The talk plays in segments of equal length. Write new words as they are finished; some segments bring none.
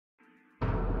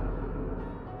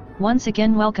Once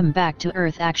again, welcome back to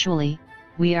Earth. Actually,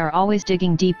 we are always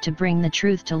digging deep to bring the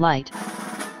truth to light.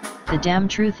 The damn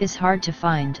truth is hard to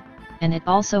find, and it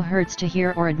also hurts to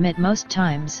hear or admit most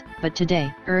times, but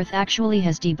today, Earth actually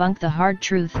has debunked the hard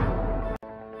truth.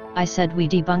 I said we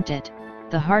debunked it,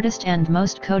 the hardest and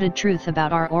most coded truth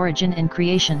about our origin and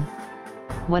creation.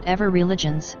 Whatever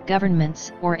religions,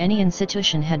 governments, or any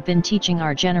institution had been teaching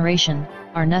our generation,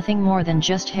 are nothing more than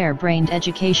just hair-brained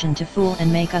education to fool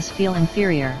and make us feel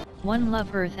inferior. One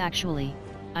love Earth. Actually,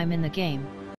 I'm in the game.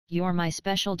 You're my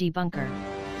special debunker.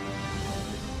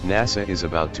 NASA is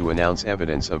about to announce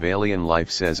evidence of alien life,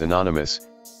 says Anonymous.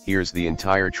 Here's the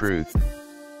entire truth.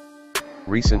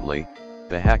 Recently,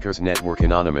 the Hackers Network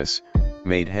Anonymous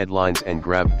made headlines and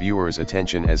grabbed viewers'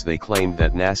 attention as they claimed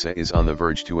that NASA is on the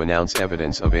verge to announce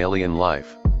evidence of alien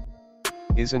life.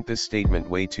 Isn't this statement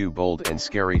way too bold and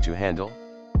scary to handle?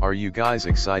 Are you guys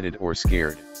excited or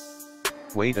scared?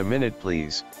 Wait a minute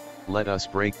please, let us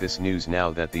break this news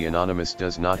now that the Anonymous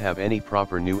does not have any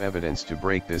proper new evidence to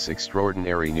break this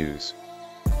extraordinary news.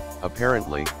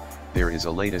 Apparently, there is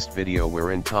a latest video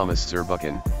wherein Thomas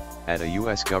Zurbuchen, at a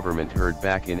US government heard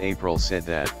back in April, said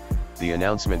that the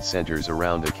announcement centers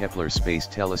around a Kepler Space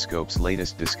Telescope's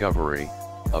latest discovery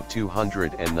of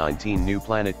 219 new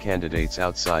planet candidates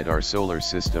outside our solar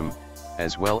system,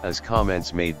 as well as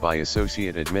comments made by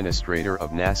Associate Administrator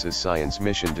of NASA's Science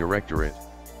Mission Directorate.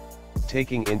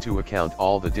 Taking into account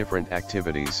all the different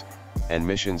activities and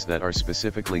missions that are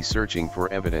specifically searching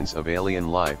for evidence of alien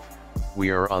life, we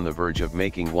are on the verge of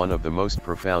making one of the most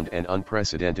profound and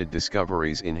unprecedented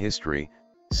discoveries in history,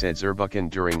 said Zurbuchen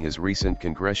during his recent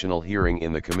congressional hearing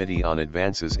in the Committee on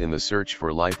Advances in the Search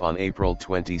for Life on April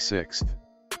 26.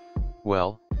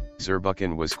 Well,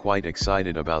 Zurbuchen was quite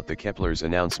excited about the Kepler's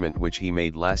announcement, which he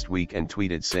made last week, and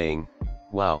tweeted saying,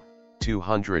 "Wow,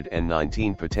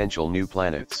 219 potential new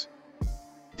planets.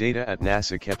 Data at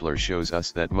NASA Kepler shows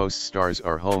us that most stars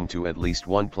are home to at least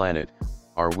one planet.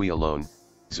 Are we alone?"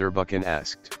 Zurbuchen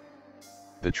asked.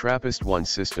 The TRAPPIST-1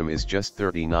 system is just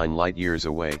 39 light-years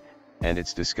away, and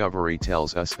its discovery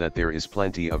tells us that there is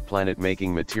plenty of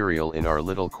planet-making material in our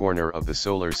little corner of the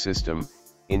solar system,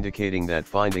 indicating that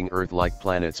finding Earth-like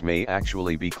planets may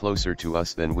actually be closer to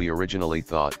us than we originally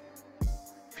thought.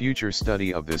 Future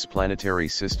study of this planetary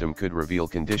system could reveal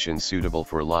conditions suitable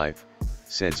for life,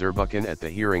 said Zurbuchen at the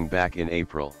hearing back in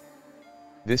April.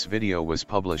 This video was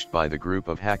published by the group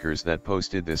of hackers that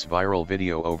posted this viral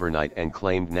video overnight and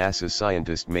claimed NASA's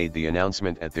scientists made the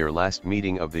announcement at their last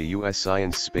meeting of the U.S.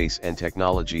 Science, Space and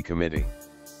Technology Committee.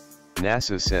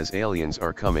 NASA says aliens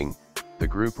are coming, the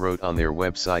group wrote on their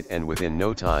website, and within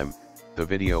no time, the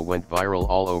video went viral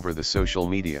all over the social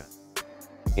media.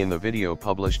 In the video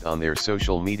published on their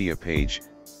social media page,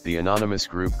 the Anonymous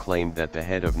group claimed that the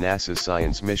head of NASA's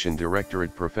Science Mission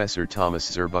Directorate, Professor Thomas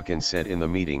Zurbuchen, said in the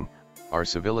meeting, "Our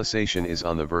civilization is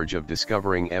on the verge of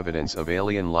discovering evidence of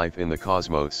alien life in the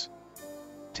cosmos.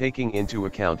 Taking into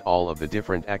account all of the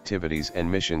different activities and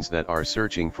missions that are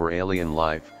searching for alien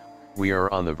life, we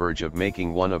are on the verge of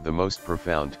making one of the most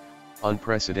profound,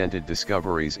 unprecedented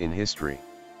discoveries in history."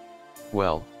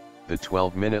 Well, the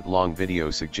 12-minute-long video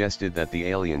suggested that the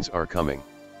aliens are coming.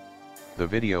 The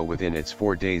video within its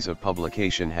 4 days of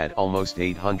publication had almost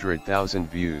 800,000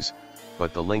 views,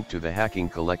 but the link to the hacking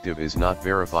collective is not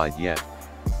verified yet.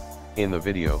 In the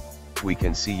video, we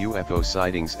can see UFO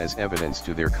sightings as evidence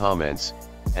to their comments,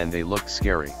 and they look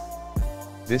scary.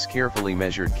 This carefully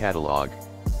measured catalog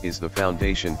is the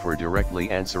foundation for directly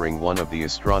answering one of the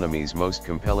astronomy's most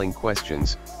compelling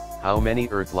questions: how many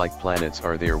Earth-like planets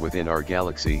are there within our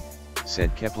galaxy,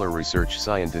 said Kepler research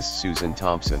scientist Susan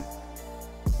Thompson.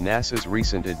 NASA's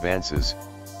recent advances,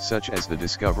 such as the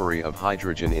discovery of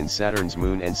hydrogen in Saturn's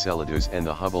moon Enceladus and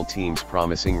the Hubble team's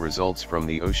promising results from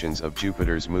the oceans of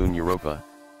Jupiter's moon Europa,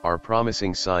 are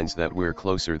promising signs that we're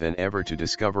closer than ever to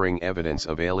discovering evidence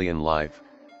of alien life,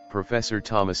 Professor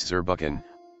Thomas Zurbuchen,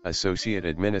 Associate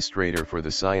Administrator for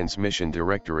the Science Mission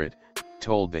Directorate,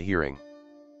 told the hearing.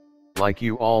 "Like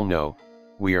you all know,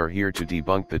 we are here to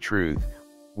debunk the truth.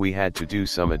 We had to do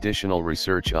some additional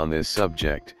research on this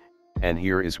subject, and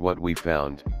here is what we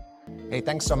found." Hey,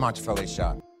 thanks so much,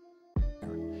 Felicia.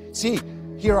 See,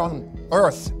 here on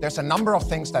Earth, there's a number of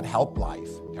things that help life.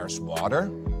 There's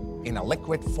water in a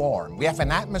liquid form. We have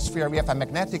an atmosphere, we have a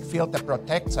magnetic field that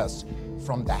protects us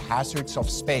from the hazards of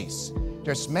space.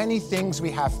 There's many things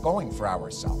we have going for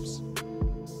ourselves.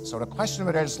 So the question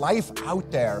whether there's life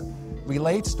out there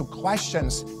relates to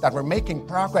questions that we're making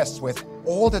progress with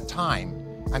all the time,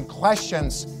 and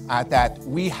questions that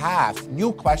we have,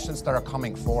 new questions that are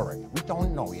coming forward. We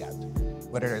don't know yet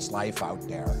whether there's life out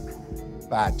there.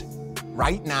 But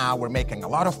right now we're making a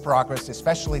lot of progress,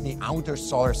 especially the outer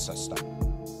solar system.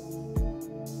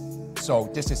 So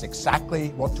this is exactly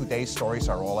what today's stories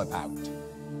are all about.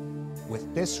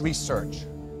 With this research,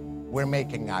 we're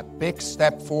making a big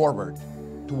step forward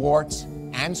towards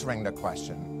answering the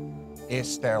question,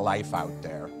 is there life out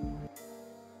there?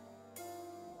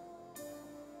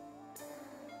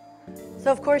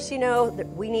 So of course you know that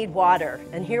we need water,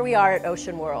 and here we are at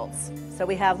Ocean Worlds. So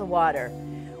we have the water.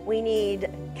 We need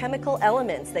chemical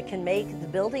elements that can make the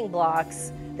building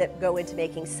blocks that go into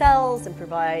making cells and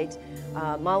provide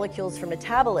molecules for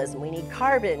metabolism. We need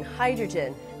carbon,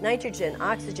 hydrogen, nitrogen,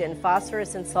 oxygen,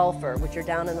 phosphorus, and sulfur, which are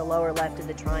down in the lower left of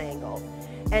the triangle.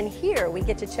 And here we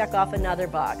get to check off another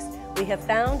box. We have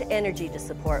found energy to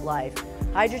support life.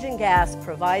 Hydrogen gas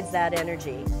provides that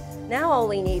energy. Now all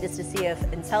we need is to see if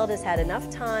Enceladus had enough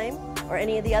time, or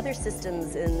any of the other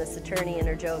systems in the Saturnian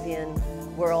or Jovian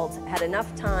worlds had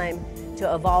enough time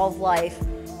to evolve life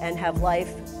and have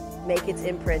life make its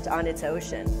imprint on its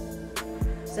ocean.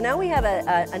 So now we have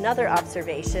another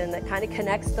observation that kind of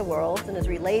connects the worlds and is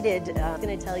related. I'm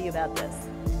going to tell you about this.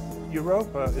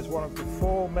 Europa is one of the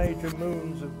 4 major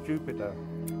moons of Jupiter.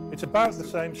 It's about the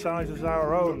same size as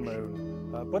our own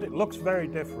moon, but it looks very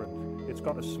different. It's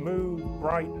got a smooth,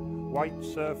 bright, white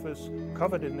surface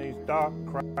covered in these dark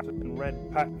cracks and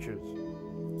red patches.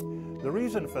 The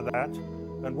reason for that,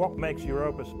 and what makes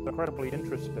Europa so incredibly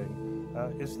interesting,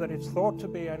 is that it's thought to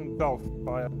be engulfed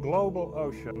by a global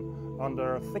ocean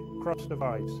under a thick crust of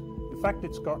ice. In fact,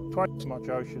 it's got twice as much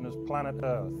ocean as planet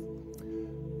Earth.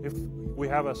 If we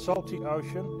have a salty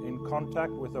ocean in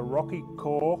contact with a rocky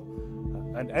core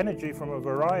and energy from a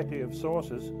variety of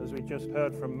sources, as we just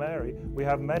heard from Mary, we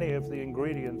have many of the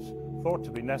ingredients thought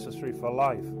to be necessary for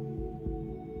life.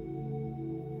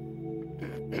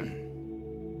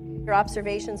 Your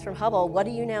observations from Hubble, what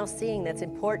are you now seeing that's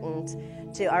important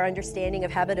to our understanding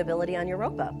of habitability on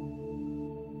Europa?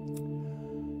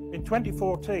 In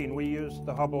 2014, we used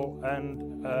the Hubble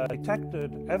and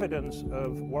detected evidence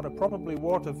of what are probably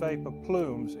water vapor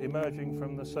plumes emerging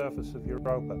from the surface of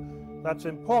Europa. That's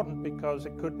important because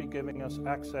it could be giving us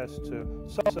access to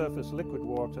subsurface liquid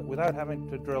water without having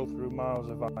to drill through miles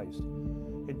of ice.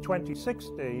 In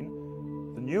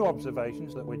 2016, the new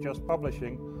observations that we're just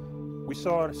publishing, we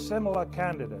saw a similar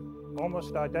candidate,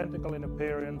 almost identical in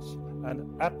appearance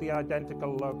and at the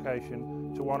identical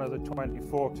location to one of the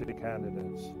 2040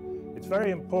 candidates. It's very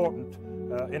important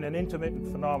in an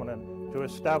intermittent phenomenon to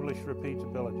establish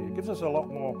repeatability. It gives us a lot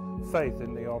more faith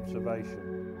in the observation.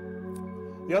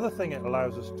 The other thing it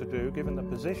allows us to do, given the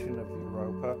position of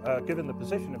Europa, given the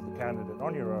position of the candidate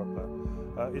on Europa,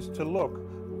 is to look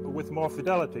with more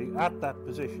fidelity at that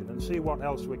position and see what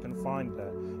else we can find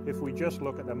there. If we just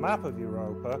look at a map of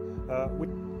Europa, we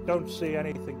don't see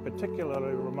anything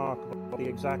particularly remarkable about the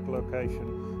exact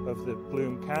location of the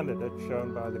plume candidate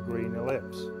shown by the green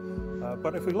ellipse.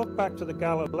 But if we look back to the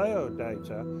Galileo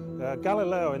data,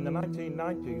 Galileo in the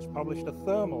 1990s published a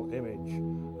thermal image,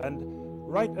 and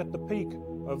right at the peak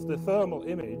of the thermal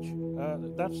image,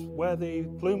 that's where the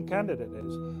plume candidate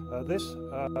is. This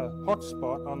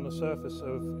hotspot on the surface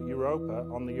of Europa,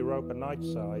 on the Europa night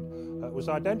side, was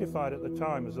identified at the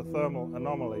time as a thermal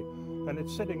anomaly, and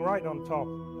it's sitting right on top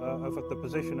of the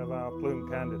position of our plume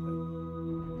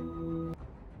candidate.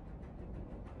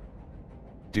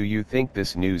 Do you think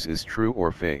this news is true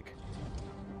or fake?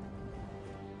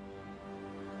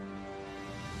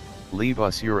 Leave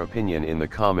us your opinion in the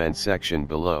comment section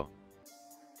below.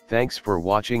 Thanks for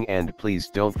watching, and please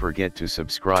don't forget to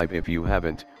subscribe if you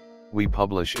haven't. We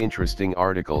publish interesting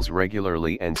articles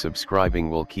regularly, and subscribing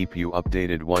will keep you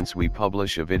updated once we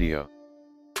publish a video.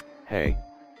 Hey,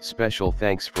 special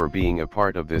thanks for being a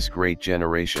part of this great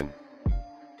generation.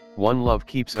 One love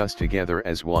keeps us together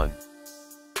as one.